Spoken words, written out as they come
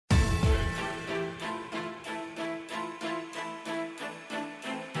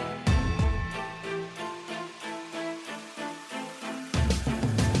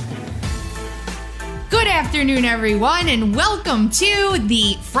afternoon, everyone, and welcome to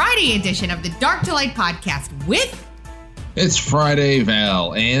the Friday edition of the Dark to Light podcast with... It's Friday,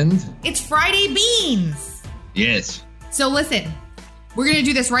 Val, and... It's Friday Beans! Yes. So listen, we're going to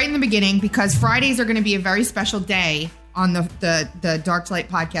do this right in the beginning because Fridays are going to be a very special day on the Dark to Light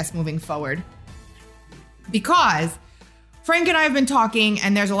podcast moving forward. Because Frank and I have been talking,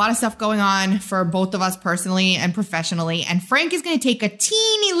 and there's a lot of stuff going on for both of us personally and professionally, and Frank is going to take a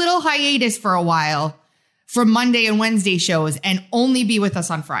teeny little hiatus for a while from Monday and Wednesday shows and only be with us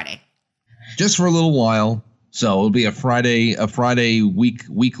on Friday. Just for a little while. So it'll be a Friday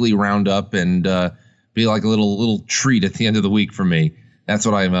weekly roundup and be like a little treat at the end of the week for me. That's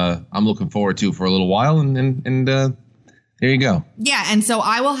what I'm looking forward to for a little while. And there you go. Yeah. And so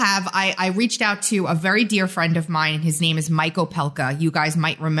I reached out to a very dear friend of mine. His name is Mike Opelka. You guys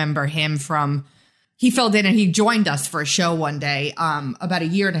might remember him from... He filled in and he joined us for a show one day about a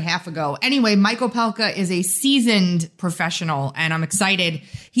year and a half ago. Anyway, Mike Opelka is a seasoned professional, and I'm excited.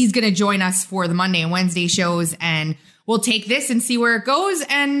 He's going to join us for the Monday and Wednesday shows, and we'll take this and see where it goes,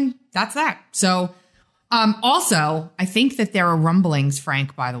 and that's that. So also, I think that there are rumblings,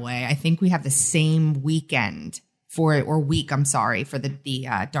 Frank, by the way. I think we have the same weekend for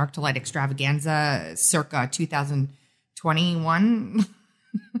the Dark to Light extravaganza circa 2021.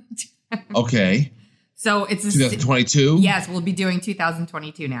 Okay. So it's 2022? Yes, we'll be doing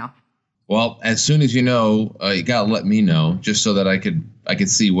 2022 now. Well, as soon as you know, you gotta let me know just so that I could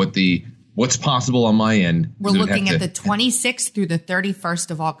see what's possible on my end. We're looking at the 26th through the 31st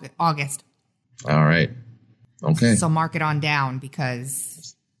of August. All right. Okay. So mark it on down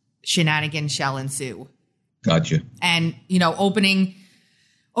because shenanigans shall ensue. Gotcha. And, opening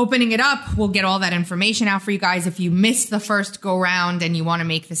it up, we'll get all that information out for you guys. If you missed the first go round and you want to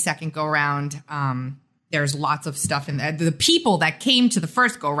make the second go round, there's lots of stuff in there. The people that came to the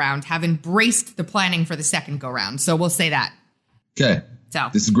first go round have embraced the planning for the second go round. So we'll say that. Okay. So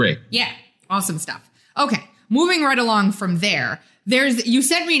this is great. Yeah. Awesome stuff. Okay. Moving right along from there. You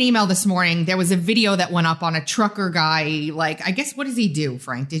sent me an email this morning. There was a video that went up on a trucker guy. I guess, what does he do,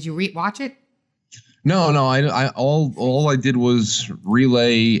 Frank? Did you watch it? No. All I did was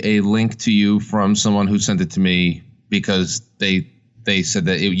relay a link to you from someone who sent it to me because they said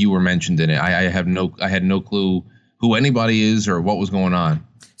that you were mentioned in it. I had no clue who anybody is or what was going on.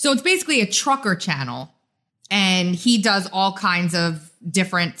 So it's basically a trucker channel, and he does all kinds of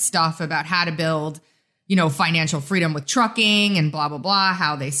different stuff about how to build, financial freedom with trucking and blah, blah, blah,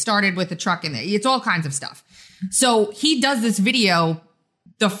 how they started with the truck, and it's all kinds of stuff. So he does this video.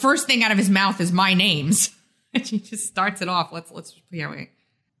 The first thing out of his mouth is my names. And he just starts it off. Let's wait.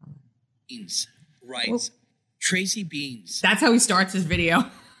 Beans, right. Tracy Beans. That's how he starts his video.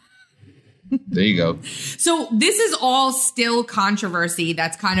 There you go. So this is all still controversy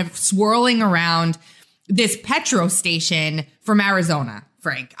that's kind of swirling around this petrol station from Arizona,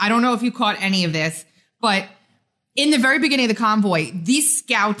 Frank. I don't know if you caught any of this, but in the very beginning of the convoy, these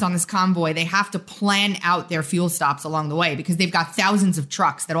scouts on this convoy, they have to plan out their fuel stops along the way because they've got thousands of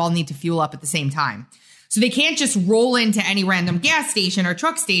trucks that all need to fuel up at the same time. So they can't just roll into any random gas station or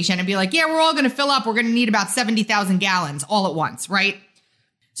truck station and be like, yeah, we're all going to fill up. We're going to need about 70,000 gallons all at once, right?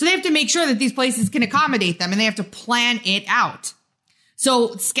 So they have to make sure that these places can accommodate them, and they have to plan it out.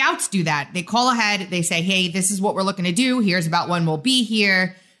 So scouts do that. They call ahead. They say, hey, this is what we're looking to do. Here's about when we'll be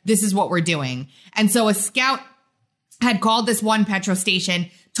here. This is what we're doing. And so a scout had called this one petrol station,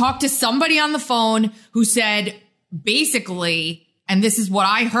 talked to somebody on the phone who said, basically, and this is what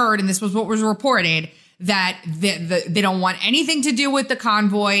I heard, and this was what was reported, that they don't want anything to do with the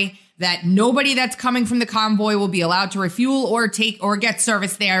convoy, that nobody that's coming from the convoy will be allowed to refuel or get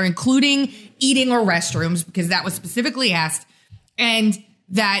service there, including eating or restrooms, because that was specifically asked, and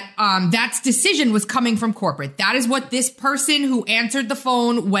that that decision was coming from corporate. That is what this person who answered the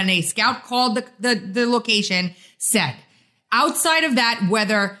phone when a scout called the location said. Outside of that,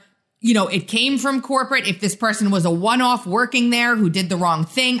 whether it came from corporate, if this person was a one-off working there who did the wrong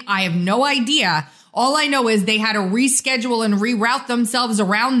thing, I have no idea. All I know is they had to reschedule and reroute themselves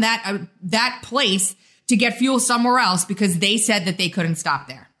around that place to get fuel somewhere else because they said that they couldn't stop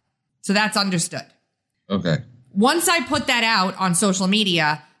there. So that's understood. Okay. Once I put that out on social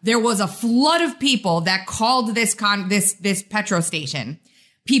media, there was a flood of people that called this petrol station.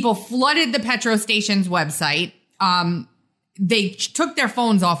 People flooded the petrol station's website. They took their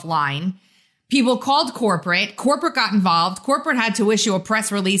phones offline. People called corporate. Corporate got involved. Corporate had to issue a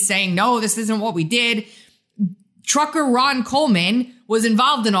press release saying, no, this isn't what we did. Trucker Ron Coleman was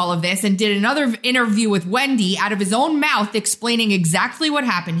involved in all of this and did another interview with Wendy out of his own mouth explaining exactly what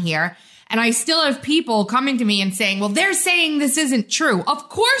happened here. And I still have people coming to me and saying, well, they're saying this isn't true. Of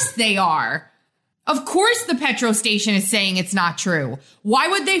course they are. Of course the Petro station is saying it's not true. Why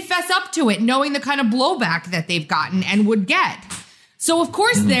would they fess up to it knowing the kind of blowback that they've gotten and would get? So of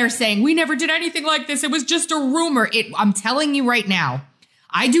course they're saying, we never did anything like this. It was just a rumor. I'm telling you right now,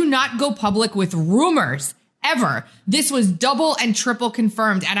 I do not go public with rumors ever. This was double and triple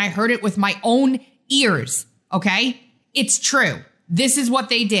confirmed, and I heard it with my own ears. Okay? It's true. This is what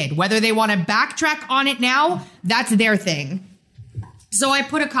they did. Whether they want to backtrack on it now, that's their thing. So I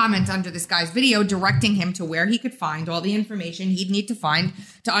put a comment under this guy's video directing him to where he could find all the information he'd need to find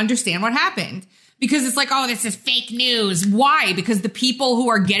to understand what happened. Because it's like, oh, this is fake news. Why? Because the people who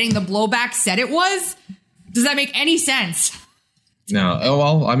are getting the blowback said it was? Does that make any sense? No. Oh,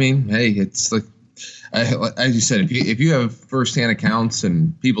 well, I mean, hey, it's like, as you said, if you have firsthand accounts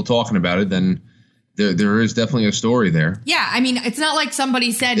and people talking about it, then there is definitely a story there. Yeah, I mean, it's not like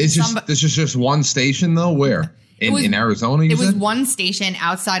somebody said... This is just one station, though? Where? In Arizona, you said? It was one station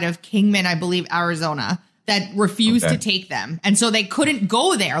outside of Kingman, I believe, Arizona, that refused to take them. And so they couldn't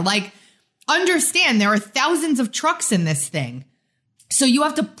go there. Like, understand, there are thousands of trucks in this thing. So you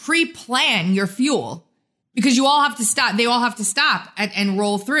have to pre-plan your fuel because you all have to stop. They all have to stop and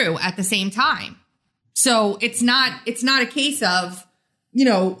roll through at the same time. So it's not a case of,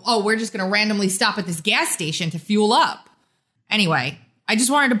 oh, we're just going to randomly stop at this gas station to fuel up. Anyway, I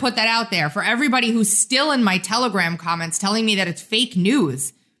just wanted to put that out there for everybody who's still in my Telegram comments telling me that it's fake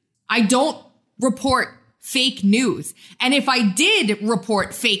news. I don't report fake news. And if I did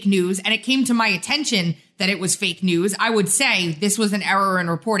report fake news and it came to my attention that it was fake news, I would say this was an error in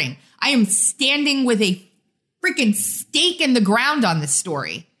reporting. I am standing with a freaking stake in the ground on this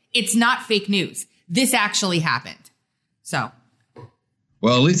story. It's not fake news. This actually happened. So.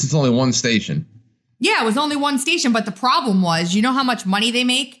 Well, at least it's only one station. Yeah, it was only one station. But the problem was, you know how much money they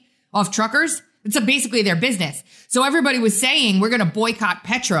make off truckers? It's basically their business. So everybody was saying, we're going to boycott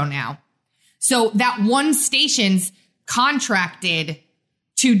Petro now. So that one station's contracted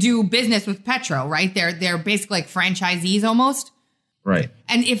to do business with Petro, right? They're basically like franchisees almost. Right.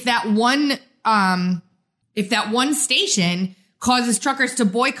 And if that one station causes truckers to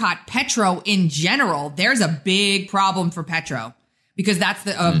boycott Petro in general, there's a big problem for Petro because that's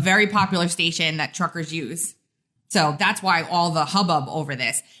a very popular station that truckers use. So that's why all the hubbub over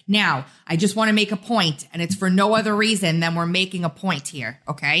this. Now, I just want to make a point, and it's for no other reason than we're making a point here,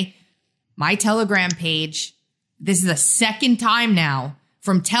 okay? My Telegram page, this is the second time now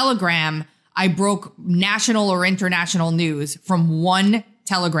from Telegram I broke national or international news from one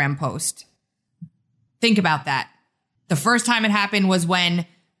Telegram post. Think about that. The first time it happened was when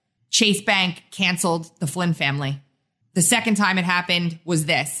Chase Bank canceled the Flynn family. The second time it happened was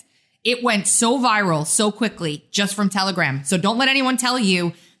this. It went so viral so quickly just from Telegram. So don't let anyone tell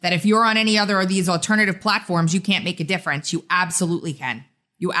you that if you're on any other of these alternative platforms, you can't make a difference. You absolutely can.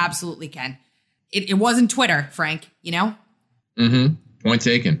 You absolutely can. It wasn't Twitter, Frank, you know? Mm-hmm. Point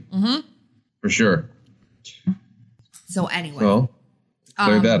taken. Mm-hmm. For sure. So anyway. Well,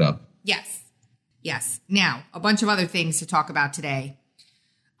 clear that up. Yes. Yes. Now, a bunch of other things to talk about today.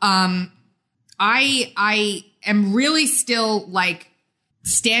 I am really still like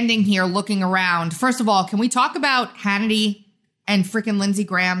standing here looking around. First of all, can we talk about Hannity and freaking Lindsey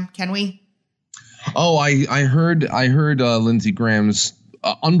Graham? Can we? Oh, I heard Lindsey Graham's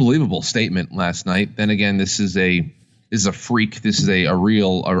unbelievable statement last night. Then again, this is a freak. This is a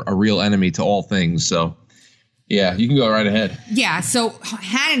real enemy to all things. So yeah, you can go right ahead. Yeah. So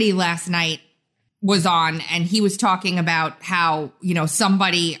Hannity last night was on and he was talking about how,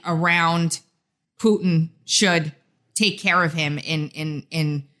 somebody around Putin should take care of him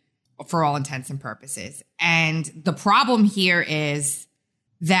in for all intents and purposes. And the problem here is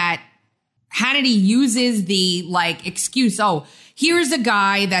that Hannity uses the excuse, oh, here's a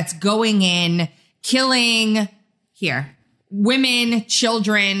guy that's going in, killing women,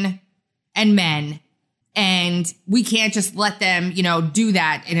 children, and men. And we can't just let them, do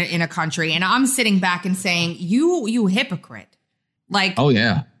that in a country. And I'm sitting back and saying, you hypocrite. Oh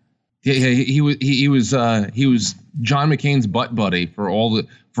yeah. He was John McCain's butt buddy for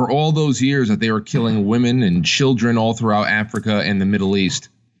all those years that they were killing women and children all throughout Africa and the Middle East.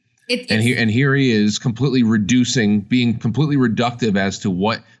 And here he is being completely reductive as to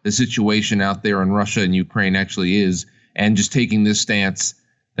what the situation out there in Russia and Ukraine actually is, and just taking this stance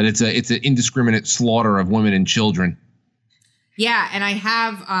that it's an indiscriminate slaughter of women and children. Yeah, and I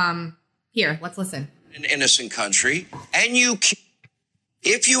have here, let's listen. An innocent country, and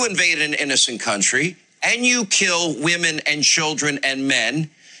if you invade an innocent country and you kill women and children and men,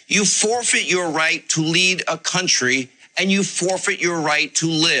 you forfeit your right to lead a country and you forfeit your right to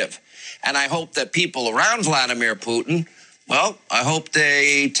live. And I hope that people around Vladimir Putin Well, I hope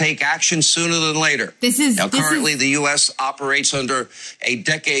they take action sooner than later. Currently, the U.S. operates under a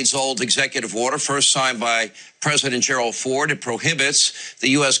decades-old executive order, first signed by President Gerald Ford. It prohibits the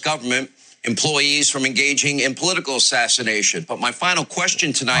U.S. government employees from engaging in political assassination. But my final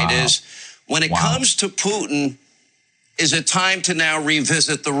question tonight is, when it comes to Putin, is it time to now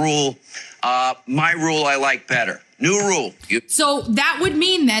revisit the rule, my rule I like better? New rule. So that would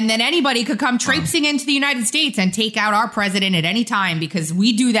mean then that anybody could come traipsing into the United States and take out our president at any time, because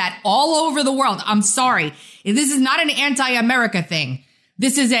we do that all over the world. I'm sorry. This is not an anti-America thing.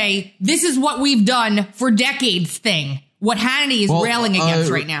 This is what we've done for decades thing. What Hannity is railing against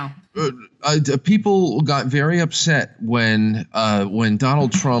right now. People got very upset when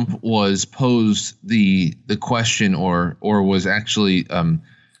Donald Trump was posed the question or was actually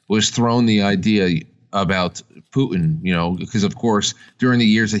was thrown the idea about Putin, because of course during the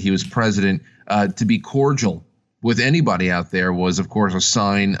years that he was president, to be cordial with anybody out there was of course a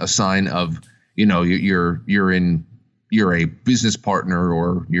sign of you're a business partner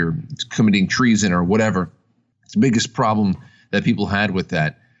or you're committing treason or whatever. It's the biggest problem that people had with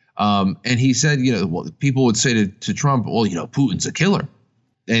that. And he said, people would say to Trump, well, Putin's a killer.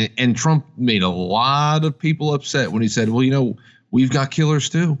 And Trump made a lot of people upset when he said, well, we've got killers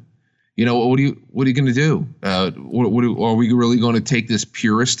too. What are you going to do? Are we really going to take this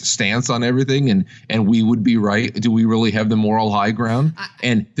purist stance on everything and we would be right? Do we really have the moral high ground?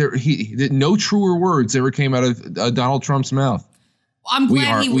 And no truer words ever came out of Donald Trump's mouth. I'm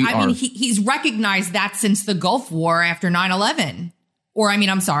glad he's recognized that since the Gulf War after 9/11. Or,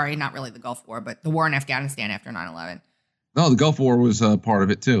 I'm sorry, not really the Gulf War, but the war in Afghanistan after 9/11. No, the Gulf War was part of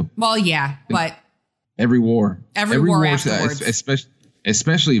it, too. Well, yeah, but every war afterwards.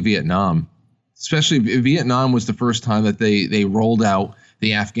 Especially Vietnam. Especially Vietnam was the first time that they rolled out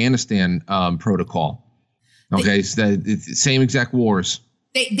the Afghanistan protocol. Okay, so same exact wars.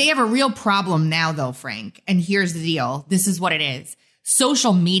 They have a real problem now, though, Frank. And here's the deal. This is what it is.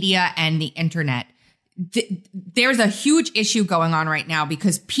 Social media and the internet. There's a huge issue going on right now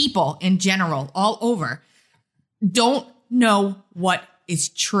because people in general all over don't know what is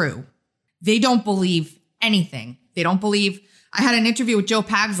true. They don't believe anything. They don't believe. I had an interview with Joe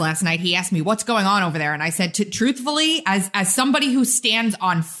Pags last night. He asked me what's going on over there. And I said, truthfully, as somebody who stands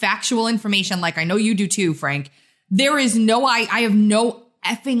on factual information, like I know you do too, Frank, I have no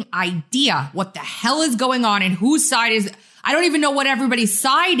effing idea what the hell is going on and whose side is. I don't even know what everybody's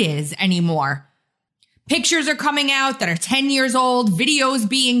side is anymore. Pictures are coming out that are 10 years old, videos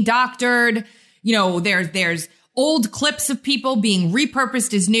being doctored. There's old clips of people being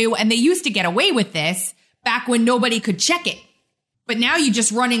repurposed as new. And they used to get away with this back when nobody could check it. But now you're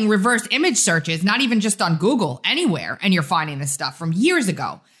just running reverse image searches, not even just on Google, anywhere. And you're finding this stuff from years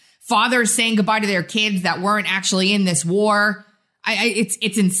ago. Fathers saying goodbye to their kids that weren't actually in this war.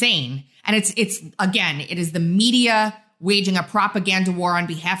 It's insane. And it is the media waging a propaganda war on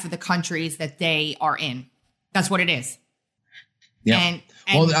behalf of the countries that they are in. That's what it is. Yeah.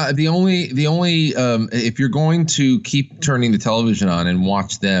 The only if you're going to keep turning the television on and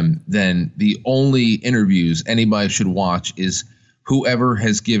watch them, then the only interviews anybody should watch is whoever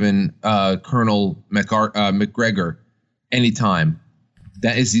has given Colonel McGregor any time.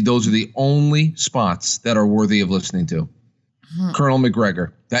 Those are the only spots that are worthy of listening to. Colonel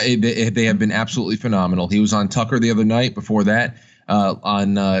McGregor. They have been absolutely phenomenal. He was on Tucker the other night. Before that,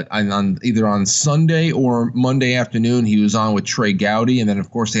 on either on Sunday or Monday afternoon, he was on with Trey Gowdy, and then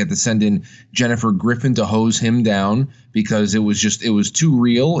of course they had to send in Jennifer Griffin to hose him down because it was too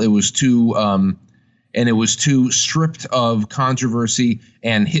real. It was too stripped of controversy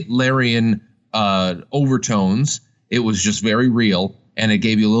and Hitlerian overtones. It was just very real. And it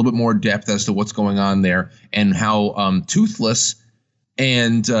gave you a little bit more depth as to what's going on there and how toothless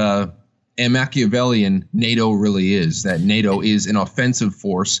and Machiavellian NATO really is. That NATO is an offensive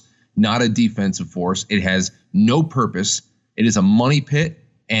force, not a defensive force. It has no purpose. It is a money pit,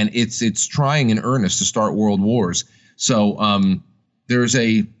 and it's trying in earnest to start world wars. So there's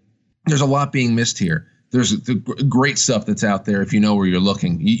a lot being missed here. There's the great stuff that's out there if you know where you're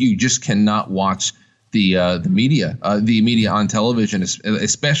looking. You just cannot watch the media on television,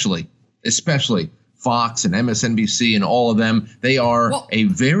 especially Fox and MSNBC and all of them. They are a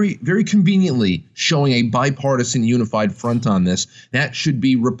very, very conveniently showing a bipartisan unified front on this. That should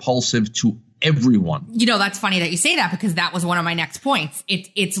be repulsive to everyone. That's funny that you say that because that was one of my next points.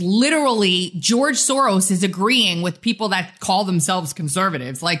 It's literally George Soros is agreeing with people that call themselves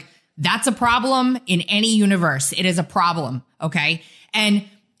conservatives. Like, that's a problem in any universe. It is a problem. Okay. And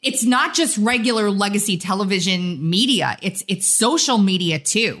it's not just regular legacy television media. It's social media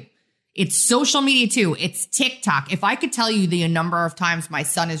too. It's social media too. It's TikTok. If I could tell you the number of times my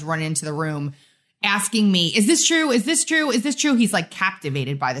son has run into the room asking me, is this true? Is this true? Is this true? He's like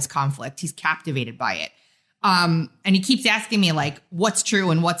captivated by this conflict. He's captivated by it. And he keeps asking me like, what's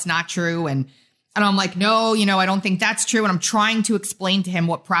true and what's not true. And I'm like, no, I don't think that's true. And I'm trying to explain to him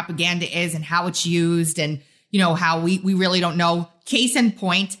what propaganda is and how it's used and, how we really don't know. Case in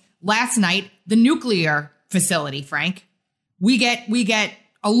point, last night, the nuclear facility, Frank, we get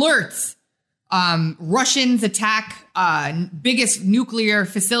alerts. Russians attack biggest nuclear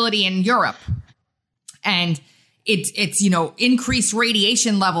facility in Europe. And it's increased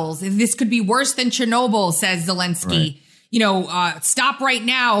radiation levels. This could be worse than Chernobyl, says Zelensky. Right. Stop right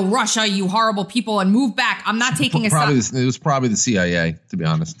now, Russia, you horrible people, and move back. I'm not taking it was probably the CIA, to be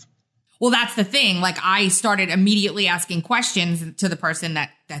honest. Well, that's the thing. Like, I started immediately asking questions to the person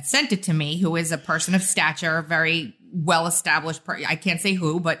that sent it to me, who is a person of stature, very well-established. I can't say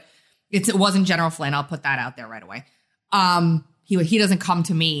who, but it wasn't General Flynn. I'll put that out there right away. He doesn't come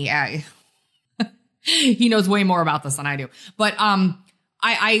to me. He knows way more about this than I do. But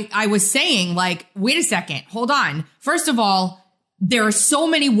I was saying, like, wait a second, hold on. First of all, there are so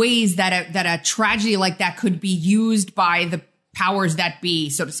many ways that a tragedy like that could be used by the powers that be,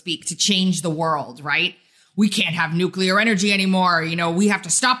 so to speak, to change the world, right? We can't have nuclear energy anymore. We have to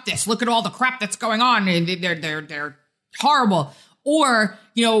stop this. Look at all the crap that's going on. They're horrible. Or,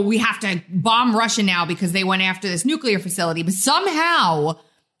 we have to bomb Russia now because they went after this nuclear facility. But somehow,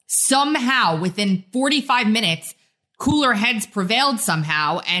 within 45 minutes, cooler heads prevailed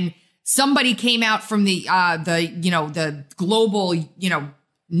somehow, and somebody came out from the global,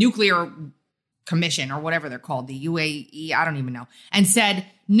 nuclear commission or whatever they're called, the UAE, I don't even know, and said,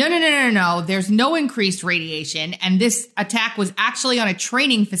 no, there's no increased radiation. And this attack was actually on a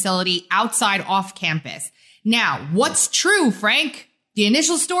training facility outside off campus. Now, what's true, Frank? The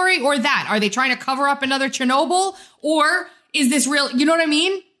initial story or that? Are they trying to cover up another Chernobyl, or is this real? You know what I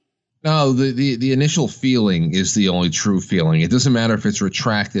mean? No, the initial feeling is the only true feeling. It doesn't matter if it's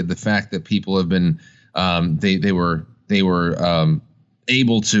retracted. The fact that people have been, they were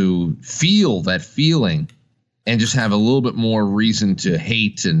able to feel that feeling and just have a little bit more reason to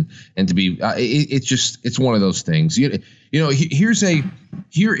hate and to be. It's one of those things. Here is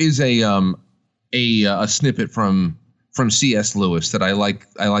a snippet from C.S. Lewis that I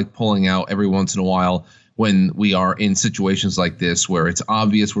like pulling out every once in a while when we are in situations like this where it's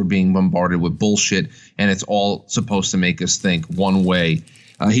obvious we're being bombarded with bullshit and it's all supposed to make us think one way.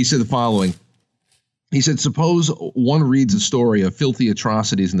 He said the following. He said, suppose one reads a story of filthy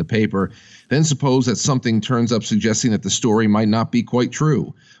atrocities in the paper, then suppose that something turns up suggesting that the story might not be quite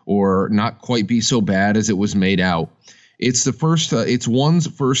true or not quite be so bad as it was made out. It's one's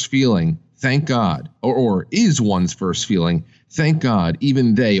first feeling, thank God, or is one's first feeling, thank God,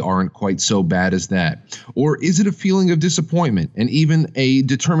 even they aren't quite so bad as that. Or is it a feeling of disappointment and even a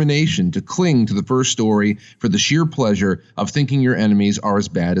determination to cling to the first story for the sheer pleasure of thinking your enemies are as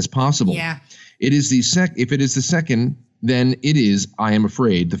bad as possible? Yeah. If it is the second, then it is, I am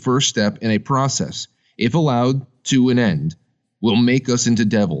afraid, the first step in a process, if allowed to an end, will make us into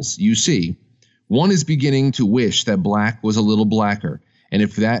devils. You see, one is beginning to wish that black was a little blacker, and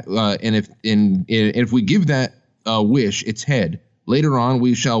if we give that wish its head, later on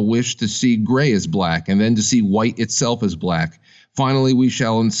we shall wish to see gray as black, and then to see white itself as black. Finally, we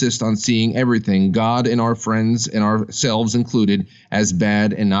shall insist on seeing everything, God and our friends and ourselves included, as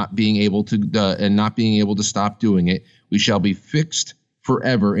bad, and not being able to stop doing it. We shall be fixed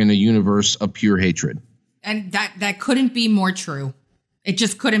forever in a universe of pure hatred. And that couldn't be more true. It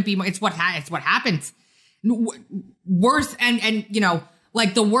just couldn't be more. It's what happens. Worse, and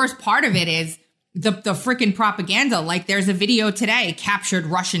like the worst part of it is the freaking propaganda. Like, there's a video today, captured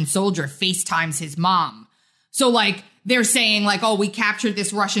Russian soldier FaceTimes his mom. So like, they're saying like, oh, we captured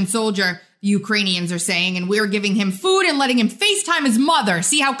this Russian soldier, the Ukrainians are saying, and we're giving him food and letting him FaceTime his mother.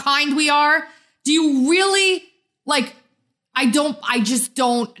 See how kind we are? Do you really, like, I just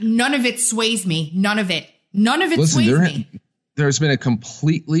don't, none of it sways me. None of it sways me. There's been a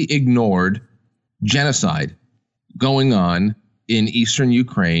completely ignored genocide going on in eastern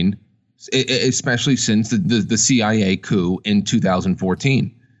Ukraine, especially since the CIA coup in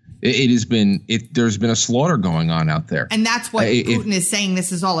 2014. There's been a slaughter going on out there, and that's what Putin is saying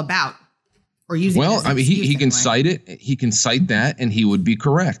this is all about. Or using. Well, I mean, he can cite it. He can cite that, and he would be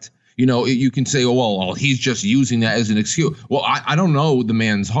correct. You can say, oh, well, he's just using that as an excuse. Well, I don't know the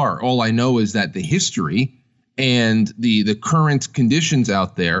man's heart. All I know is that the history and the current conditions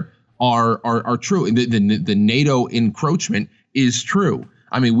out there are true. The NATO encroachment is true.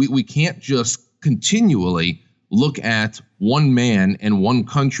 I mean, we can't just continually look at one man and one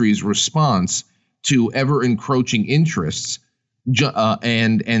country's response to ever encroaching interests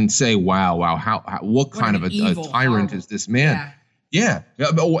and say, wow, how what kind of a tyrant is this man? Yeah.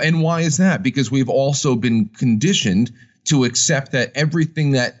 And why is that? Because we've also been conditioned to accept that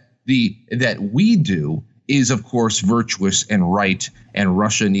everything that we do is, of course, virtuous and right, and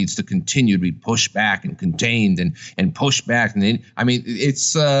Russia needs to continue to be pushed back and contained and pushed back. And I mean,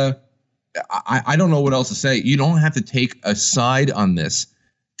 it's I don't know what else to say. You don't have to take a side on this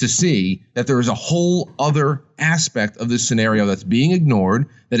to see that there is a whole other aspect of this scenario that's being ignored,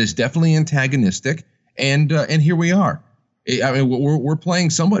 that is definitely antagonistic, and here we are. I mean, we're playing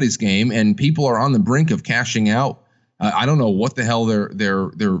somebody's game, and people are on the brink of cashing out. I don't know what the hell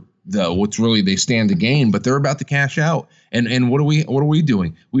what's really they stand to gain, but they're about to cash out. And what are we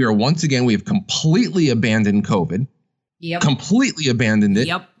doing? We have completely abandoned COVID. Yep. Completely abandoned it.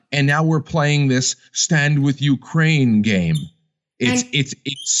 Yep. And now we're playing this Stand with Ukraine game. It's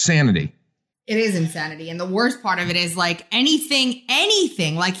insanity. It is insanity. And the worst part of it is, like, anything,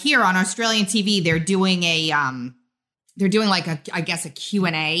 like here on Australian TV, they're doing like a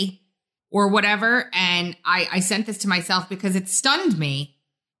Q&A or whatever. And I sent this to myself because it stunned me.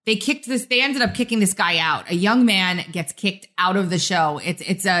 They ended up kicking this guy out. A young man gets kicked out of the show.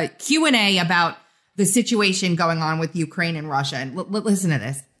 It's a Q&A about the situation going on with Ukraine and Russia. And listen to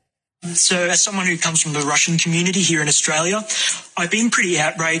this. So as someone who comes from the Russian community here in Australia, I've been pretty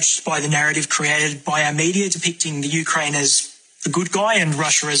outraged by the narrative created by our media depicting the Ukraine as the good guy and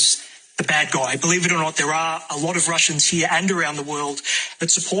Russia as the bad guy. Believe it or not, there are a lot of Russians here and around the world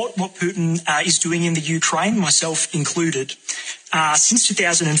that support what Putin is doing in the Ukraine, myself included. Since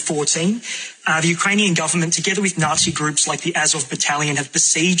 2014, the Ukrainian government, together with Nazi groups like the Azov Battalion, have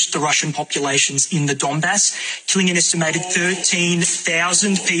besieged the Russian populations in the Donbass, killing an estimated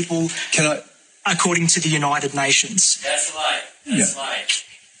 13,000 people, according to the United Nations. That's a lie. That's a lie.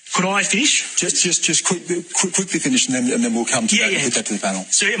 Could I finish? Just quickly finish, and then we'll come to that to the panel.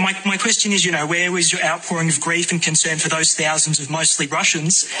 So my question is, where was your outpouring of grief and concern for those thousands of mostly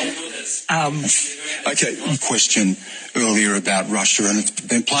Russians? Okay, question earlier about Russia, and it's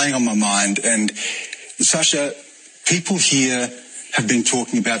been playing on my mind. And Sasha, people here have been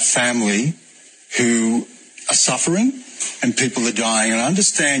talking about family who are suffering and people are dying. And I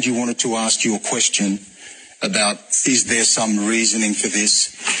understand you wanted to ask your question about, is there some reasoning for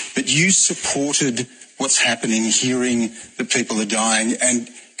this? But you supported what's happening, hearing that people are dying. And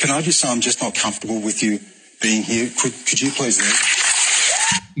can I just say I'm just not comfortable with you being here? Could you please leave?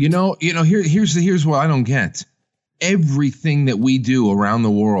 Here's what I don't get. Everything that we do around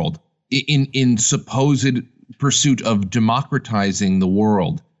the world in supposed pursuit of democratizing the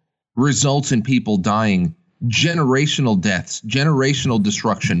world results in people dying. Generational deaths, generational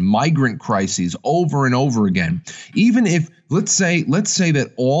destruction, migrant crises over and over again. Even if let's say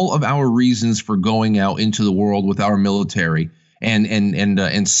that all of our reasons for going out into the world with our military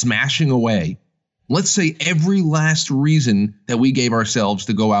and smashing away, let's say every last reason that we gave ourselves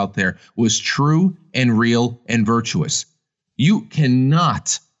to go out there was true and real and virtuous. You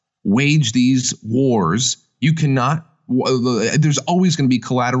cannot wage these wars. You cannot. There's always going to be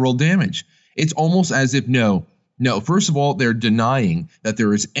collateral damage. It's almost as if no. First of all, they're denying that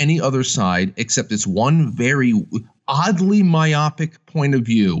there is any other side except this one very oddly myopic point of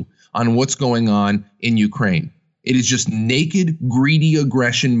view on what's going on in Ukraine. It is just naked, greedy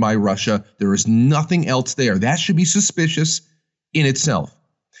aggression by Russia. There is nothing else there. That should be suspicious in itself.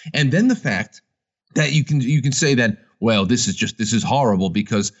 And then the fact that you can say that, well, this is horrible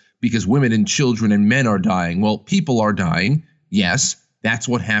because women and children and men are dying. Well, people are dying. Yes. That's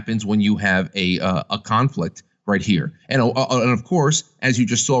what happens when you have a conflict right here. And of course, as you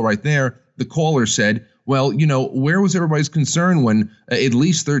just saw right there, the caller said, well, where was everybody's concern when at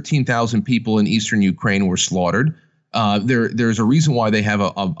least 13,000 people in eastern Ukraine were slaughtered? There's a reason why they have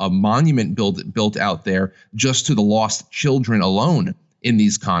a monument built out there just to the lost children alone in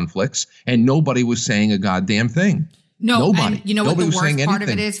these conflicts. And nobody was saying a goddamn thing. No, nobody. And you know what the worst part of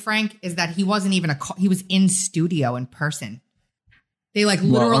it is, Frank, is that he wasn't even he was in studio in person. They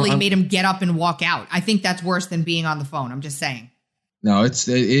literally made him get up and walk out. I think that's worse than being on the phone. I'm just saying. No, it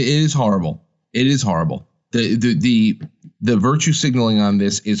is horrible. It is horrible. The virtue signaling on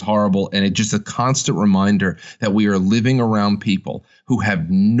this is horrible, and it's just a constant reminder that we are living around people who have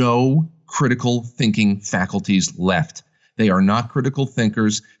no critical thinking faculties left. They are not critical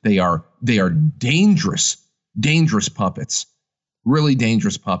thinkers. They are dangerous puppets. Really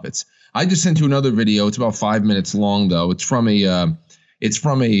dangerous puppets. I just sent you another video. It's about 5 minutes long, though. It's from a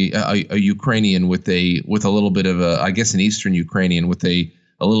Ukrainian with a little bit of an Eastern Ukrainian with a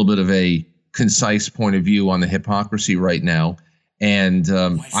little bit of a concise point of view on the hypocrisy right now. And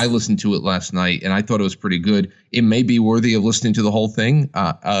I listened to it last night, and I thought it was pretty good. It may be worthy of listening to the whole thing.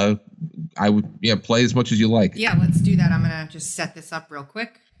 I would, play as much as you like. Yeah, let's do that. I'm going to just set this up real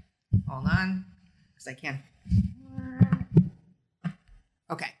quick. Hold on, because I can.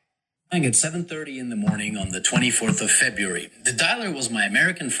 Okay. At 7:30 in the morning on the 24th of February. The dialer was my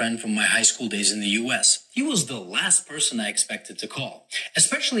American friend from my high school days in the U.S. He was the last person I expected to call,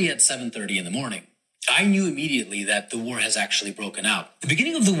 especially at 7:30 in the morning. I knew immediately that the war has actually broken out. The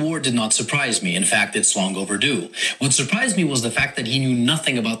beginning of the war did not surprise me. In fact, it's long overdue. What surprised me was the fact that he knew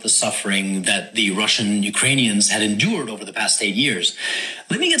nothing about the suffering that the Russian Ukrainians had endured over the past 8 years.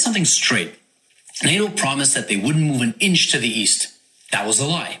 Let me get something straight. NATO promised that they wouldn't move an inch to the east. That was a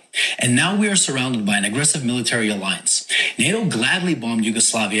lie. And now we are surrounded by an aggressive military alliance. NATO gladly bombed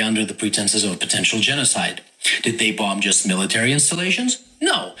Yugoslavia under the pretenses of a potential genocide. Did they bomb just military installations?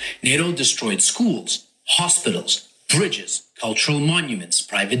 No. NATO destroyed schools, hospitals, bridges, cultural monuments,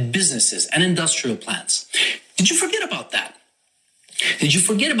 private businesses, and industrial plants. Did you forget about that? Did you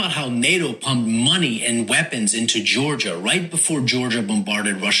forget about how NATO pumped money and weapons into Georgia right before Georgia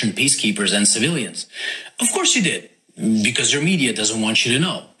bombarded Russian peacekeepers and civilians? Of course you did. Because your media doesn't want you to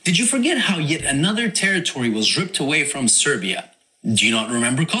know. Did you forget how yet another territory was ripped away from Serbia? Do you not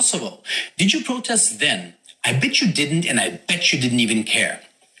remember Kosovo? Did you protest then? I bet you didn't, and I bet you didn't even care.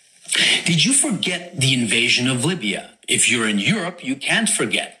 Did you forget the invasion of Libya? If you're in Europe, you can't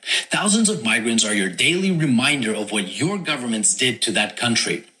forget. Thousands of migrants are your daily reminder of what your governments did to that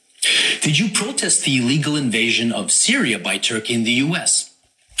country. Did you protest the illegal invasion of Syria by Turkey and the U.S.?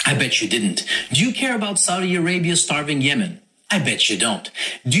 I bet you didn't. Do you care about Saudi Arabia starving Yemen? I bet you don't.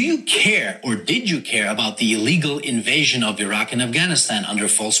 Do you care, or did you care, about the illegal invasion of Iraq and Afghanistan under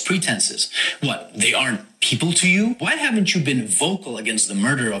false pretenses? What, they aren't people to you? Why haven't you been vocal against the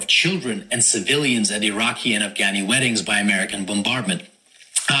murder of children and civilians at Iraqi and Afghani weddings by American bombardment?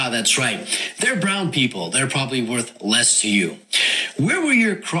 Ah, that's right. They're brown people. They're probably worth less to you. Where were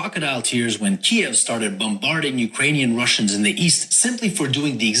your crocodile tears when Kiev started bombarding Ukrainian Russians in the east simply for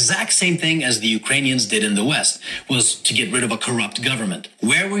doing the exact same thing as the Ukrainians did in the west, was to get rid of a corrupt government?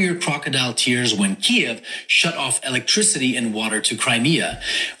 Where were your crocodile tears when Kiev shut off electricity and water to Crimea?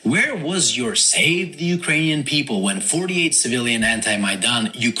 Where was your save the Ukrainian people when 48 civilian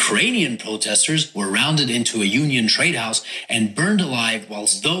anti-Maidan Ukrainian protesters were rounded into a union trade house and burned alive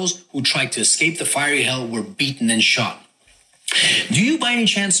whilst those who tried to escape the fiery hell were beaten and shot? Do you by any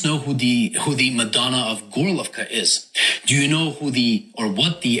chance know who the Madonna of Gorlovka is? Do you know what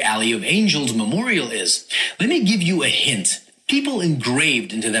the Alley of Angels memorial is? Let me give you a hint. People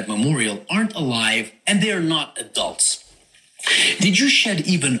engraved into that memorial aren't alive, and they are not adults. Did you shed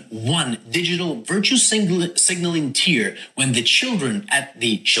even one digital virtue signaling tear when the children at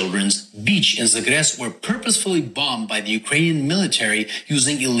the children's beach in Zagreb were purposefully bombed by the Ukrainian military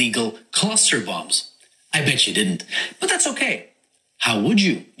using illegal cluster bombs? I bet you didn't, but that's okay. How would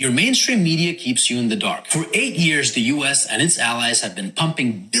you? Your mainstream media keeps you in the dark. For 8 years, the U.S. and its allies have been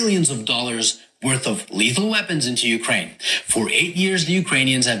pumping billions of dollars worth of lethal weapons into Ukraine. For 8 years, the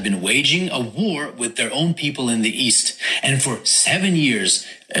Ukrainians have been waging a war with their own people in the east. And for 7 years,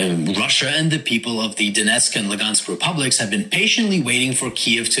 Russia and the people of the Donetsk and Lugansk republics have been patiently waiting for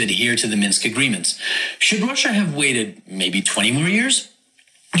Kiev to adhere to the Minsk agreements. Should Russia have waited maybe 20 more years?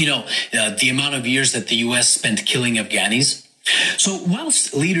 You know, the amount of years that the U.S. spent killing Afghanis. So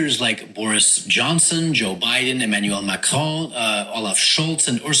whilst leaders like Boris Johnson, Joe Biden, Emmanuel Macron, Olaf Scholz,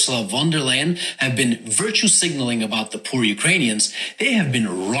 and Ursula von der Leyen have been virtue signaling about the poor Ukrainians, they have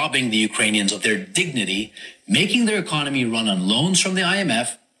been robbing the Ukrainians of their dignity, making their economy run on loans from the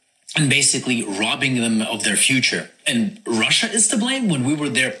IMF, and basically robbing them of their future. And Russia is to blame when we were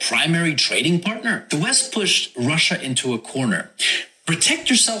their primary trading partner. The West pushed Russia into a corner. Protect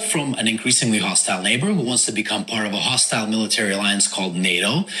yourself from an increasingly hostile neighbor who wants to become part of a hostile military alliance called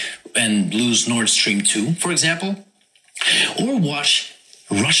NATO and lose Nord Stream 2, for example. Or watch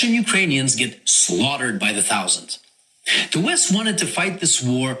Russian Ukrainians get slaughtered by the thousands. The West wanted to fight this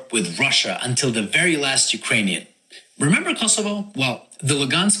war with Russia until the very last Ukrainian. Remember Kosovo? Well, the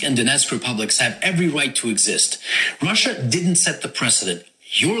Lugansk and Donetsk republics have every right to exist. Russia didn't set the precedent.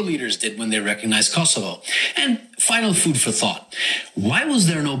 Your leaders did when they recognized Kosovo. And final food for thought. Why was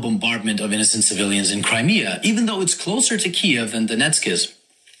there no bombardment of innocent civilians in Crimea, even though it's closer to Kiev than Donetsk is?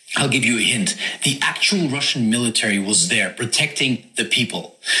 I'll give you a hint. The actual Russian military was there protecting the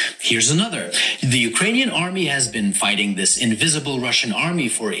people. Here's another. The Ukrainian army has been fighting this invisible Russian army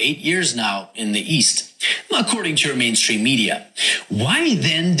for 8 years now in the east, according to your mainstream media. Why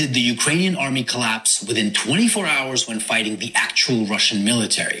then did the Ukrainian army collapse within 24 hours when fighting the actual Russian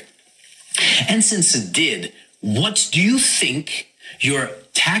military? And since it did, what do you think your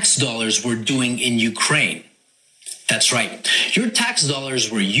tax dollars were doing in Ukraine? That's right. Your tax dollars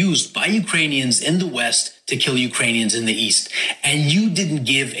were used by Ukrainians in the West to kill Ukrainians in the East, and you didn't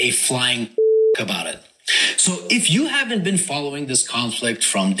give a flying about it. So if you haven't been following this conflict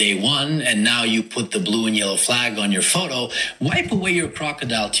from day one, and now you put the blue and yellow flag on your photo, wipe away your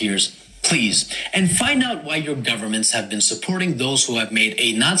crocodile tears, please, and find out why your governments have been supporting those who have made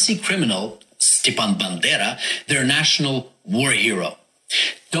a Nazi criminal, Stepan Bandera, their national war hero.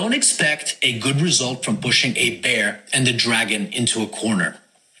 Don't expect a good result from pushing a bear and the dragon into a corner.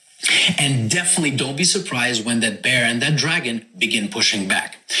 And definitely don't be surprised when that bear and that dragon begin pushing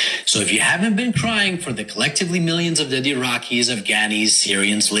back. So if you haven't been crying for the collectively millions of dead Iraqis, Afghanis,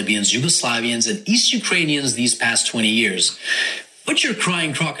 Syrians, Libyans, Yugoslavians, and East Ukrainians these past 20 years, but you're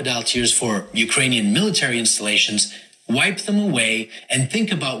crying crocodile tears for Ukrainian military installations, wipe them away and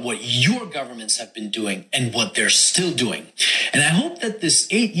think about what your governments have been doing and what they're still doing. And I hope that this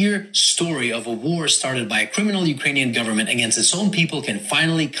 8-year story of a war started by a criminal Ukrainian government against its own people can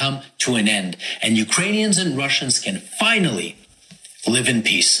finally come to an end, and Ukrainians and Russians can finally live in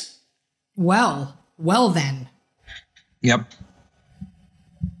peace. Well then. Yep.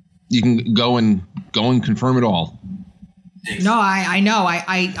 You can go and confirm it all. No, I know.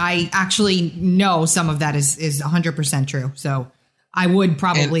 I actually know some of that is 100% true. So I would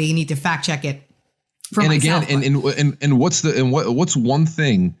probably need to fact check it for myself. And what's one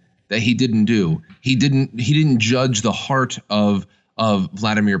thing that he didn't do? He didn't judge the heart of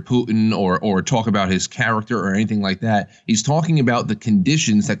Vladimir Putin or talk about his character or anything like that. He's talking about the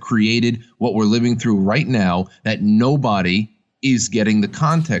conditions that created what we're living through right now that nobody is getting the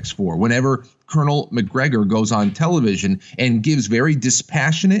context for. Whenever Colonel McGregor goes on television and gives very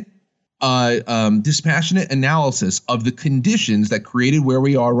dispassionate analysis of the conditions that created where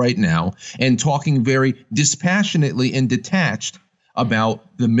we are right now, and talking very dispassionately and detached about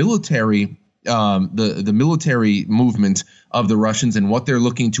the military, the military movement of the Russians and what they're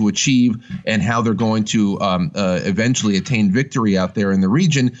looking to achieve and how they're going to eventually attain victory out there in the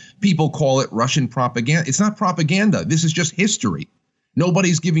region, people call it Russian propaganda. It's not propaganda. This is just history.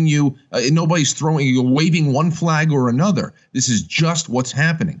 Nobody's giving you, nobody's throwing you, waving one flag or another. This is just what's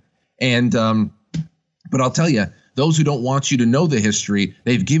happening. And, but I'll tell you, those who don't want you to know the history,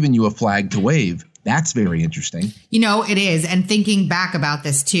 they've given you a flag to wave. That's very interesting. You know, it is. And thinking back about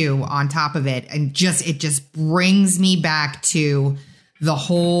this too, on top of it, and it just brings me back to the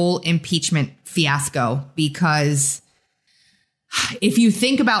whole impeachment fiasco, because if you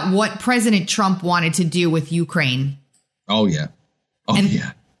think about what President Trump wanted to do with Ukraine. Oh, yeah.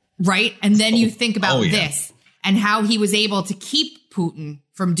 Right. And then you think about this and how he was able to keep Putin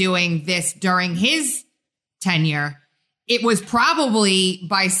from doing this during his tenure. It was probably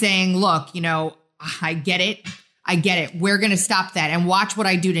by saying, look, you know, I get it. We're going to stop that and watch what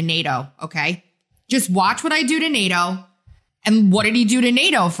I do to NATO. OK, just watch what I do to NATO. And what did he do to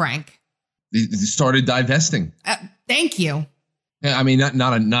NATO, Frank? He started divesting. Thank you. I mean,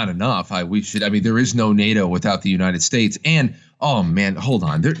 not enough. There is no NATO without the United States. And oh, man, hold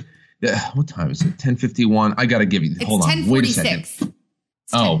on. What time is it? 10:51. I got to give you. Hold on. Wait a second.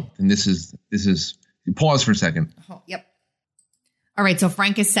 Oh, and this is. Pause for a second. Oh, yep. All right. So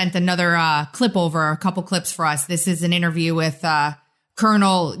Frank has sent another clip over, a couple clips for us. This is an interview with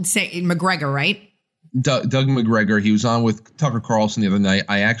Colonel McGregor, right? Doug McGregor. He was on with Tucker Carlson the other night.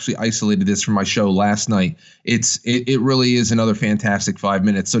 I actually isolated this from my show last night. It really is another fantastic 5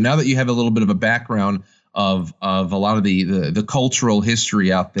 minutes. So now that you have a little bit of a background of a lot of the cultural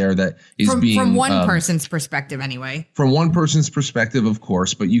history out there that is from one person's perspective, anyway. From one person's perspective, of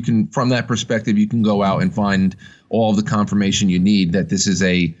course, but from that perspective, you can go out and find all of the confirmation you need that this is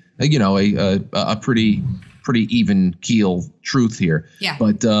a pretty even keel truth here. Yeah.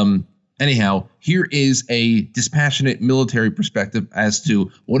 But anyhow, here is a dispassionate military perspective as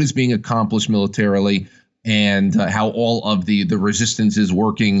to what is being accomplished militarily and how all of the resistance is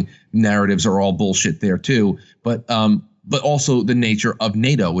working. Narratives are all bullshit there, too. But also the nature of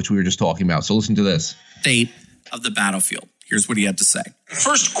NATO, which we were just talking about. So listen to this. State of the battlefield. Here's what he had to say.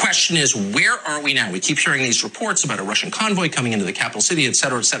 First question is, where are we now? We keep hearing these reports about a Russian convoy coming into the capital city, et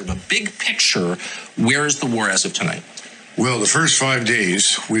cetera, et cetera. But big picture, where is the war as of tonight? Well, the first 5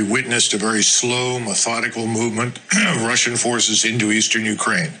 days, we witnessed a very slow, methodical movement of Russian forces into eastern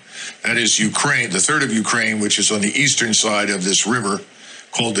Ukraine. That is Ukraine, the third of Ukraine, which is on the eastern side of this river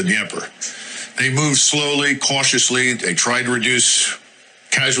called the Dnieper. They moved slowly, cautiously. They tried to reduce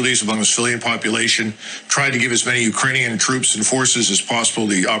casualties among the civilian population, tried to give as many Ukrainian troops and forces as possible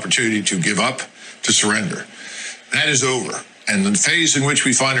the opportunity to give up, to surrender. That is over. And the phase in which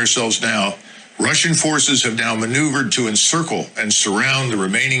we find ourselves now, Russian forces have now maneuvered to encircle and surround the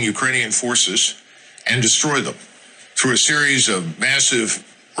remaining Ukrainian forces and destroy them through a series of massive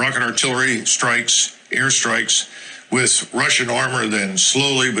rocket artillery strikes, airstrikes, with Russian armor then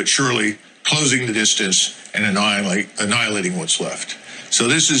slowly but surely closing the distance and annihilating what's left. So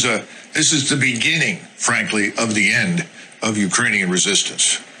this is the beginning, frankly, of the end of Ukrainian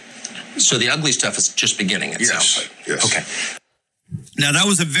resistance. So the ugly stuff is just beginning, it sounds like. Yes. Okay. Now, that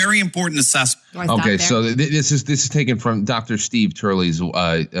was a very important assessment. Okay, so this is taken from Dr. Steve Turley's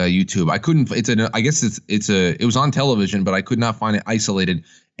YouTube. I couldn't. It was on television, but I could not find it isolated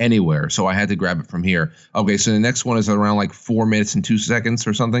anywhere, so I had to grab it from here. Okay, so the next one is around like 4 minutes and 2 seconds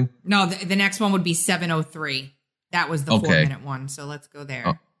or something. No, the next one would be 7:03. That was the 4-minute one. So let's go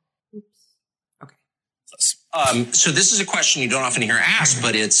there. Oops. Okay. So this is a question you don't often hear asked,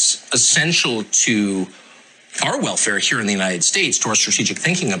 but it's essential to our welfare here in the United States, to our strategic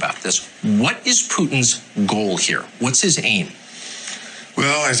thinking about this. What is Putin's goal here? What's his aim?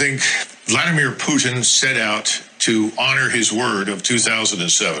 Well, I think Vladimir Putin set out to honor his word of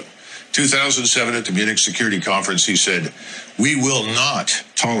 2007. 2007 at the Munich Security Conference, he said, we will not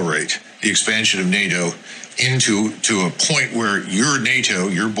tolerate the expansion of NATO to a point where your NATO,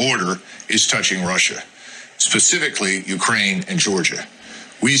 your border, is touching Russia, specifically Ukraine and Georgia.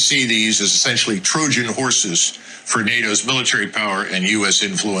 We see these as essentially Trojan horses for NATO's military power and U.S.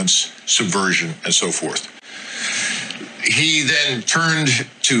 influence, subversion, and so forth. He then turned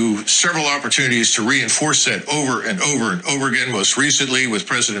to several opportunities to reinforce that over and over and over again, most recently with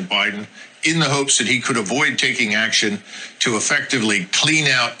President Biden, in the hopes that he could avoid taking action to effectively clean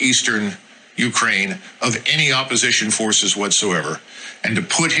out eastern Ukraine of any opposition forces whatsoever, and to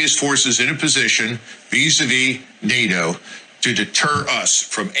put his forces in a position vis-a-vis NATO to deter us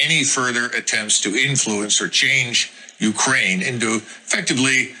from any further attempts to influence or change Ukraine into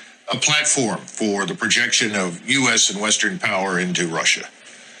effectively a platform for the projection of U.S. and Western power into Russia.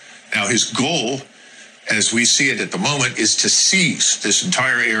 Now, his goal, as we see it at the moment, is to seize this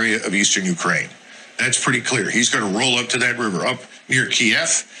entire area of eastern Ukraine. That's pretty clear. He's going to roll up to that river, up near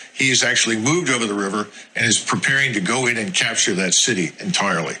Kiev. He has actually moved over the river and is preparing to go in and capture that city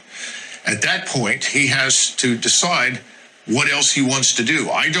entirely. At that point, he has to decide what else he wants to do.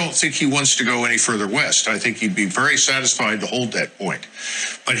 I don't think he wants to go any further west. I think he'd be very satisfied to hold that point.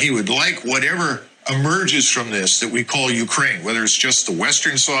 But he would like whatever emerges from this that we call Ukraine, whether it's just the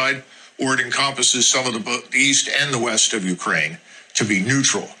western side or it encompasses some of the east and the west of Ukraine, to be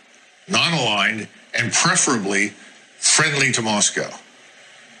neutral, non-aligned, and preferably friendly to Moscow.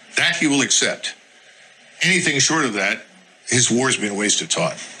 That he will accept. Anything short of that, his war's been a waste of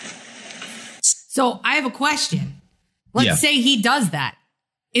time. So I have a question. Let's say he does that.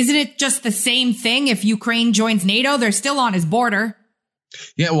 Isn't it just the same thing if Ukraine joins NATO? They're still on his border.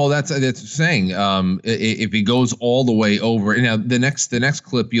 Yeah, well, that's saying if he goes all the way over. Now, the next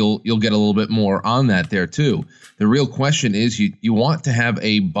clip, you'll get a little bit more on that there too. The real question is you want to have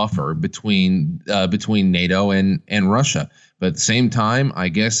a buffer between NATO and Russia, but at the same time, I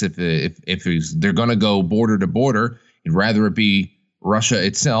guess if they're going to go border to border, you'd rather it be Russia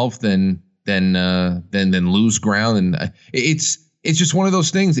itself than lose ground. And it's just one of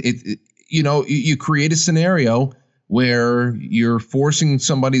those things. You create a scenario where you're forcing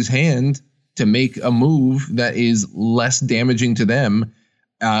somebody's hand to make a move that is less damaging to them.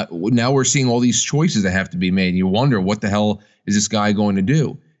 Now we're seeing all these choices that have to be made. You wonder, what the hell is this guy going to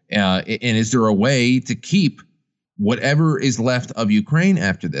do? And is there a way to keep whatever is left of Ukraine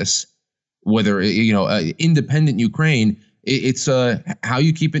after this, whether, independent Ukraine, it's how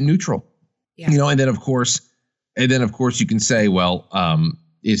you keep it neutral. Yeah. And then of course you can say, well,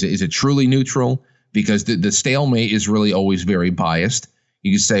 is it truly neutral? Because the stalemate is really always very biased.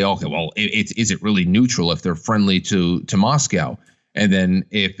 You can say, okay, well, is it really neutral if they're friendly to Moscow? And then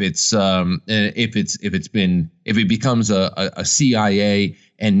if it becomes a CIA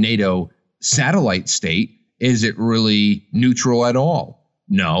and NATO satellite state, is it really neutral at all?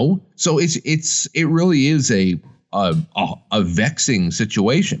 No. So it really is a vexing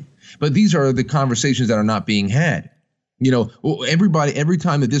situation. But these are the conversations that are not being had. Every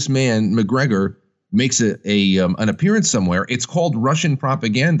time that this man McGregor makes an appearance somewhere, it's called Russian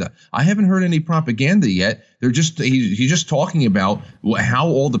propaganda. I haven't heard any propaganda yet. He's just talking about how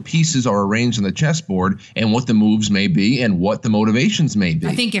all the pieces are arranged on the chessboard and what the moves may be and what the motivations may be.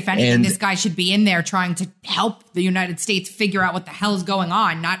 I think if anything, this guy should be in there trying to help the United States figure out what the hell is going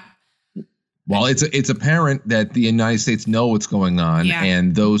on, not. Well, it's apparent that the United States know what's going on,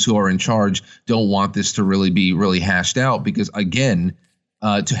 and those who are in charge don't want this to really be hashed out because, again,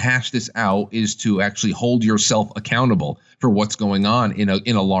 to hash this out is to actually hold yourself accountable for what's going on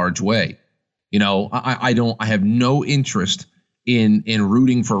in a large way. You know, I have no interest in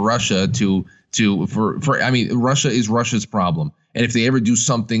rooting for Russia Russia is Russia's problem. And if they ever do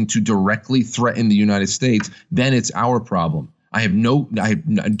something to directly threaten the United States, then it's our problem. I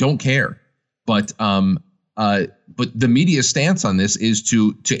don't care. But the media stance on this is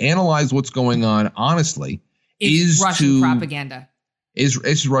to analyze what's going on honestly. Is Russian propaganda.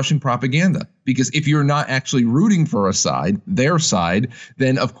 Is Russian propaganda. Because if you're not actually rooting for a side, their side,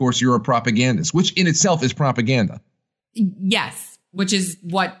 then of course you're a propagandist, which in itself is propaganda. Yes, which is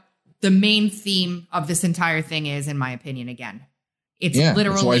what the main theme of this entire thing is, in my opinion, again. It's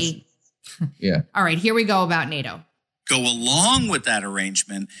literally... Yeah. All right, here we go about NATO. Go along with that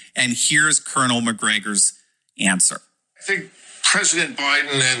arrangement, and here's Colonel McGregor's answer. I think President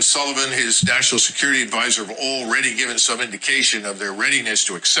Biden and Sullivan, his national security advisor, have already given some indication of their readiness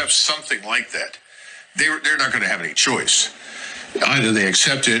to accept something like that. They're not going to have any choice. Either they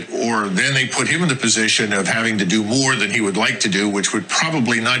accept it, or then they put him in the position of having to do more than he would like to do, which would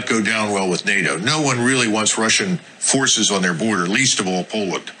probably not go down well with NATO. No one really wants Russian forces on their border, least of all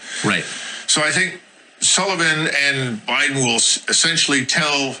Poland. Right. So I think Sullivan and Biden will essentially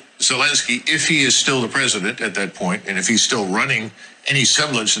tell Zelensky, if he is still the president at that point, and if he's still running any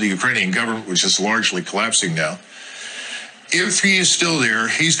semblance of the Ukrainian government, which is largely collapsing now, if he is still there,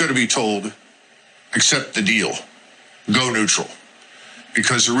 he's going to be told, accept the deal, go neutral,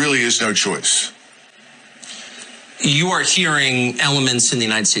 because there really is no choice. You are hearing elements in the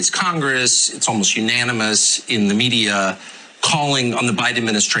United States Congress, it's almost unanimous in the media, calling on the Biden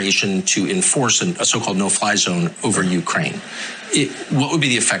administration to enforce a so-called no-fly zone over Ukraine. What would be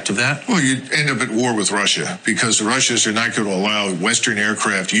the effect of that? Well, you'd end up at war with Russia, because the Russians are not going to allow Western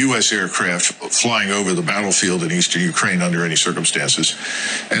aircraft, U.S. aircraft, flying over the battlefield in eastern Ukraine under any circumstances.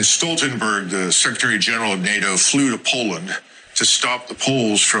 And Stoltenberg, the Secretary General of NATO, flew to Poland to stop the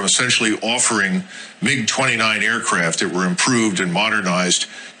Poles from essentially offering MiG-29 aircraft that were improved and modernized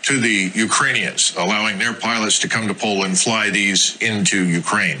to the Ukrainians, allowing their pilots to come to Poland, fly these into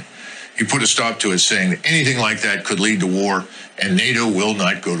Ukraine. He put a stop to it, saying that anything like that could lead to war, and NATO will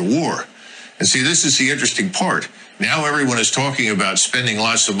not go to war. And see, this is the interesting part. Now everyone is talking about spending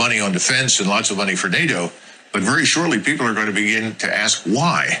lots of money on defense and lots of money for NATO, but very shortly people are going to begin to ask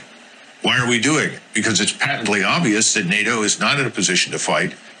why. Why are we doing? Because it's patently obvious that NATO is not in a position to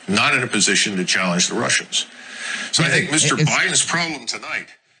fight, not in a position to challenge the Russians. So I think Mr. Biden's problem tonight...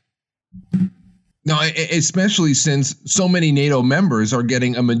 No, especially since so many NATO members are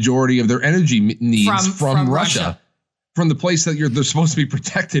getting a majority of their energy needs from Russia, from the place that they're supposed to be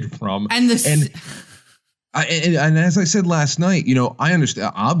protected from. And as I said last night, you know, I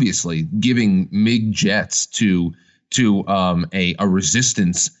understand, obviously, giving MiG jets to a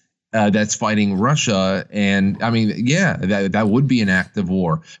resistance that's fighting Russia. And I mean, yeah, that would be an act of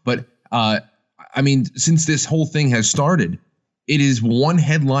war. But I mean, since this whole thing has started, it is one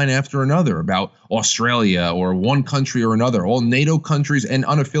headline after another about Australia or one country or another, all NATO countries and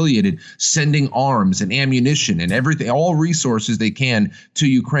unaffiliated sending arms and ammunition and everything, all resources they can to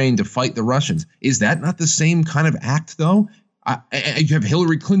Ukraine to fight the Russians. Is that not the same kind of act, though? You have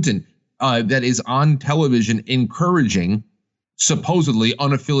Hillary Clinton that is on television encouraging supposedly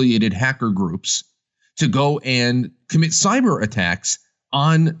unaffiliated hacker groups to go and commit cyber attacks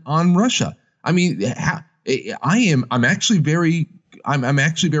on Russia. I mean, I'm actually very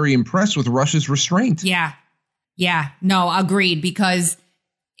impressed with Russia's restraint. Yeah. No, agreed. Because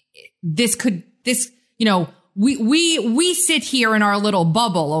we sit here in our little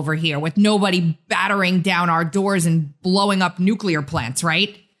bubble over here with nobody battering down our doors and blowing up nuclear plants,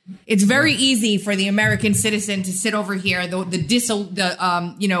 right? It's very easy for the American citizen to sit over here,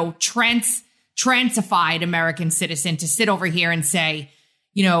 transified American citizen to sit over here and say,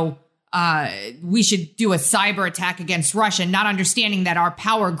 we should do a cyber attack against Russia, not understanding that our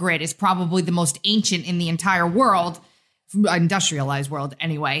power grid is probably the most ancient in the entire world, industrialized world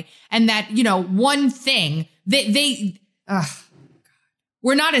anyway. And that, one thing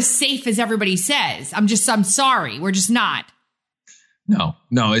we're not as safe as everybody says. I'm sorry. We're just not.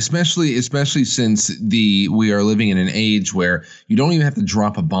 No, especially since we are living in an age where you don't even have to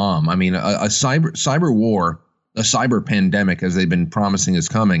drop a bomb. I mean, a cyber war, a cyber pandemic, as they've been promising is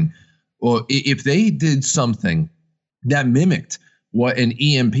coming. Well, if they did something that mimicked what an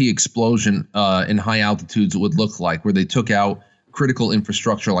EMP explosion in high altitudes would look like, where they took out critical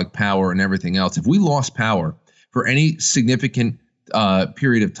infrastructure like power and everything else, if we lost power for any significant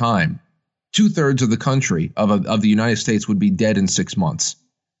period of time, 2/3 of the country of the United States would be dead in 6 months.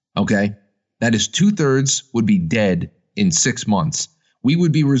 Okay, that is 2/3 would be dead in 6 months. we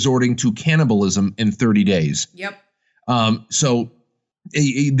would be resorting to cannibalism in 30 days. Yep. So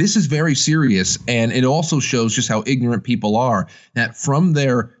this is very serious, and it also shows just how ignorant people are, that from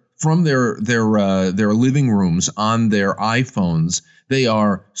their living rooms on their iPhones, they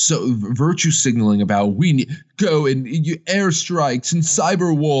are so virtue signaling about we need go and airstrikes and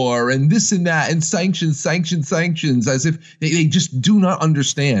cyber war and this and that and sanctions, as if they just do not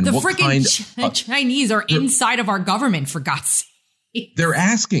understand the what kind of Chinese are inside of our government, for God's sake. They're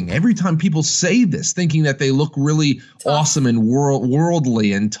asking every time people say this, thinking that they look really awesome and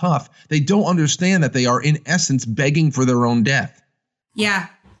worldly and tough. They don't understand that they are in essence begging for their own death. Yeah.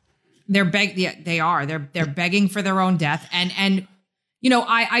 They're begging for their own death. And you know,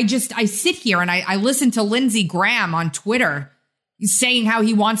 I sit here and I listen to Lindsey Graham on Twitter saying how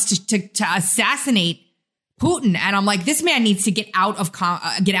he wants to assassinate Putin. And I'm like, this man needs to get out of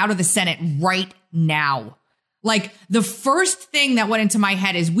the Senate right now. Like, the first thing that went into my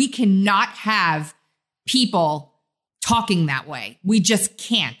head is we cannot have people talking that way. We just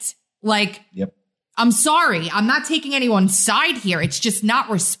can't. Like, yep. I'm sorry. I'm not taking anyone's side here. It's just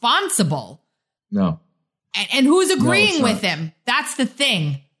not responsible. No. And who's agreeing with him? That's the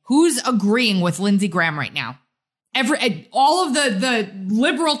thing. Who's agreeing with Lindsey Graham right now? All of the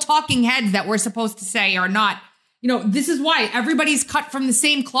liberal talking heads that we're supposed to say are not, you know, this is why everybody's cut from the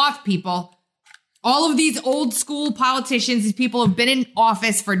same cloth, people. All of these old school politicians, these people have been in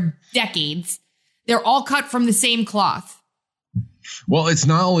office for decades. They're all cut from the same cloth. Well, it's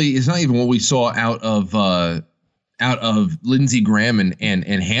not even what we saw out of Lindsey Graham and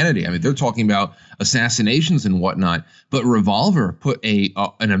Hannity. I mean, they're talking about assassinations and whatnot, but Revolver put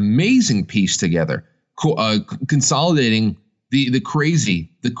an amazing piece together, consolidating the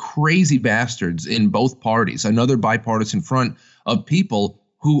crazy bastards in both parties, another bipartisan front of people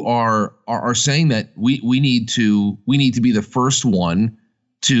who are saying that we need to be the first one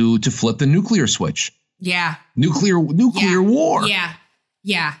to flip the nuclear switch. Yeah. Nuclear war.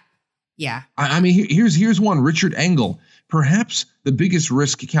 Yeah. I mean, here's one. Richard Engel, perhaps the biggest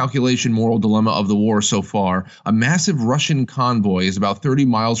risk calculation moral dilemma of the war so far. A massive Russian convoy is about 30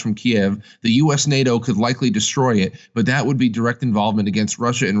 miles from Kiev. The U.S. NATO could likely destroy it, but that would be direct involvement against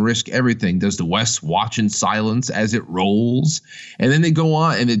Russia and risk everything. Does the West watch in silence as it rolls? And then they go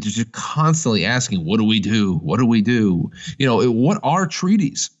on and they're just constantly asking, what do we do? What do we do? You know, what are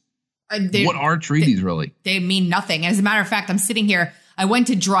treaties? What are treaties, really? They mean nothing. As a matter of fact, I'm sitting here. I went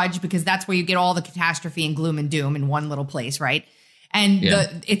to Drudge because that's where you get all the catastrophe and gloom and doom in one little place, right? And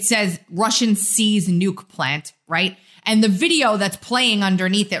it says Russian seize nuke plant, right? And the video that's playing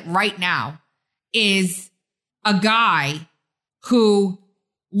underneath it right now is a guy who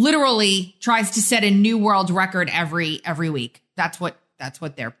literally tries to set a new world record every week. That's what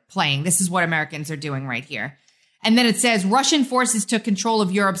they're playing. This is what Americans are doing right here. And then it says Russian forces took control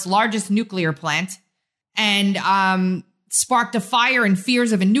of Europe's largest nuclear plant and sparked a fire and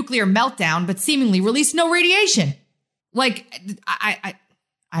fears of a nuclear meltdown, but seemingly released no radiation. Like, I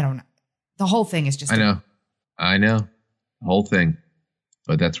don't know. The whole thing is just... I know. The whole thing.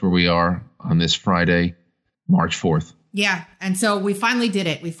 But that's where we are on this Friday, March 4th. Yeah. And so we finally did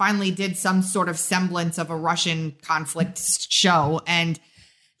it. We finally did some sort of semblance of a Russian conflict show. And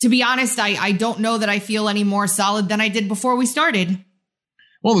to be honest, I don't know that I feel any more solid than I did before we started.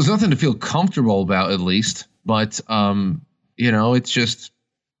 Well, there's nothing to feel comfortable about, at least. But, you know, it's just...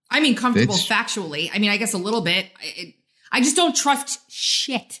 I mean, comfortable factually. I mean, I guess a little bit. I just don't trust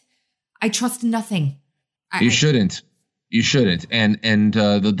shit. I trust nothing. You shouldn't. You shouldn't. And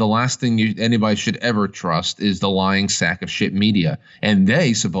the last thing anybody should ever trust is the lying sack of shit media. And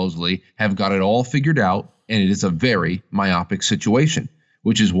they supposedly have got it all figured out. And it is a very myopic situation,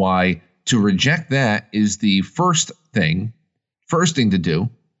 which is why to reject that is the first thing to do.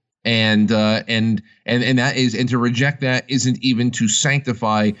 And that is, and to reject that isn't even to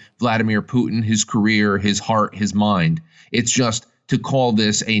sanctify Vladimir Putin, his career, his heart, his mind. It's just to call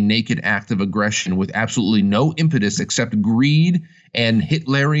this a naked act of aggression with absolutely no impetus except greed and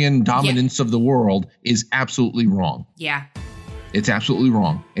Hitlerian dominance of the world is absolutely wrong. Yeah. It's absolutely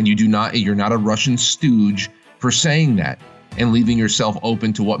wrong. And you're not a Russian stooge for saying that and leaving yourself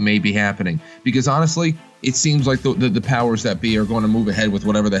open to what may be happening. Because honestly, it seems like the powers that be are going to move ahead with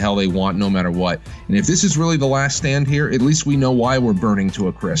whatever the hell they want, no matter what. And if this is really the last stand here, at least we know why we're burning to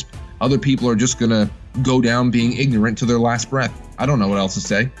a crisp. Other people are just going to go down being ignorant to their last breath. I don't know what else to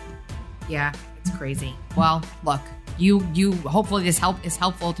say. Yeah, it's crazy. Well, look, you hopefully this is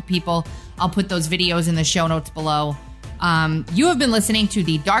helpful to people. I'll put those videos in the show notes below. You have been listening to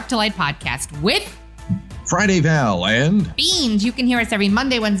the Dark to Light podcast with Friday Val and Beans. You can hear us every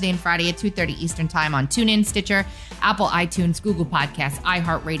Monday, Wednesday, and Friday at 2:30 Eastern Time on TuneIn, Stitcher, Apple, iTunes, Google Podcasts,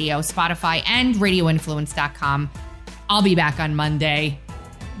 iHeartRadio, Spotify, and RadioInfluence.com. I'll be back on Monday.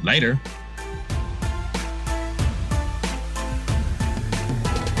 Later.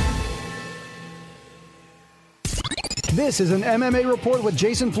 This is an MMA Report with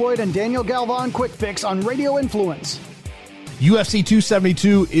Jason Floyd and Daniel Galvan Quick Fix on Radio Influence. UFC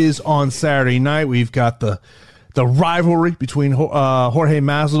 272 is on Saturday night. We've got the rivalry between Jorge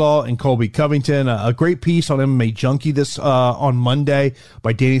Masvidal and Colby Covington. A great piece on MMA Junkie this on Monday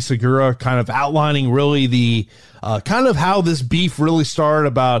by Danny Segura, kind of outlining really the kind of how this beef really started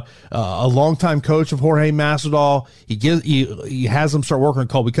about a longtime coach of Jorge Masvidal. He has him start working on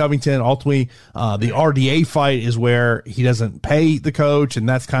Colby Covington. Ultimately, the RDA fight is where he doesn't pay the coach, and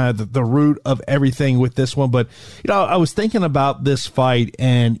that's kind of the root of everything with this one. But, I was thinking about this fight,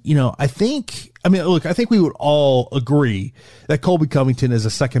 and, I think we would all agree that Colby Covington is a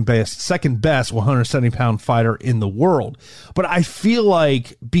second best 170-pound fighter in the world. But I feel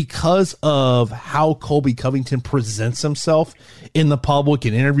like because of how Colby Covington presents himself in the public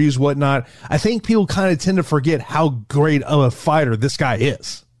and interviews, whatnot, I think people kind of tend to forget how great of a fighter this guy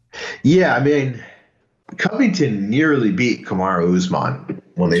is. Yeah, Covington nearly beat Kamaru Usman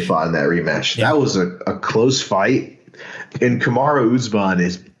when they fought in that rematch. Yeah. That was a close fight, and Kamaru Usman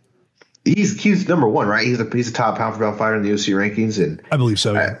is he's number one, right? He's a top pound for pound fighter in the UFC rankings, and I believe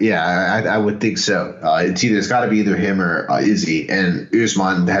so. I would think so. It's got to be either him or Izzy, and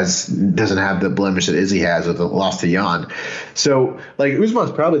Usman doesn't have the blemish that Izzy has with the loss to Jan. So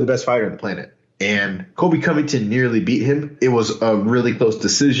Usman's probably the best fighter on the planet, and Colby Covington nearly beat him. It was a really close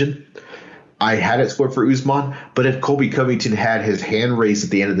decision. I had it scored for Usman, but if Colby Covington had his hand raised at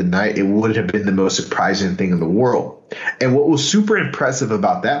the end of the night, it would have been the most surprising thing in the world. And what was super impressive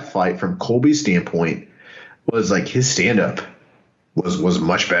about that fight from Colby's standpoint was his stand-up was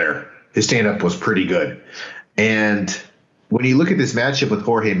much better. His stand-up was pretty good. And when you look at this matchup with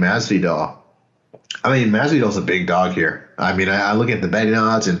Jorge Masvidal, Masvidal's a big dog here. I look at the betting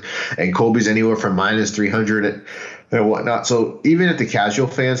odds, and Colby's anywhere from -300 and whatnot. So even if the casual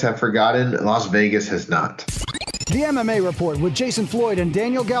fans have forgotten, Las Vegas has not. The MMA Report with Jason Floyd and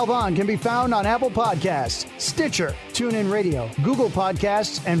Daniel Galvan can be found on Apple Podcasts, Stitcher, TuneIn Radio, Google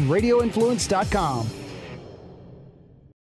Podcasts, and RadioInfluence.com.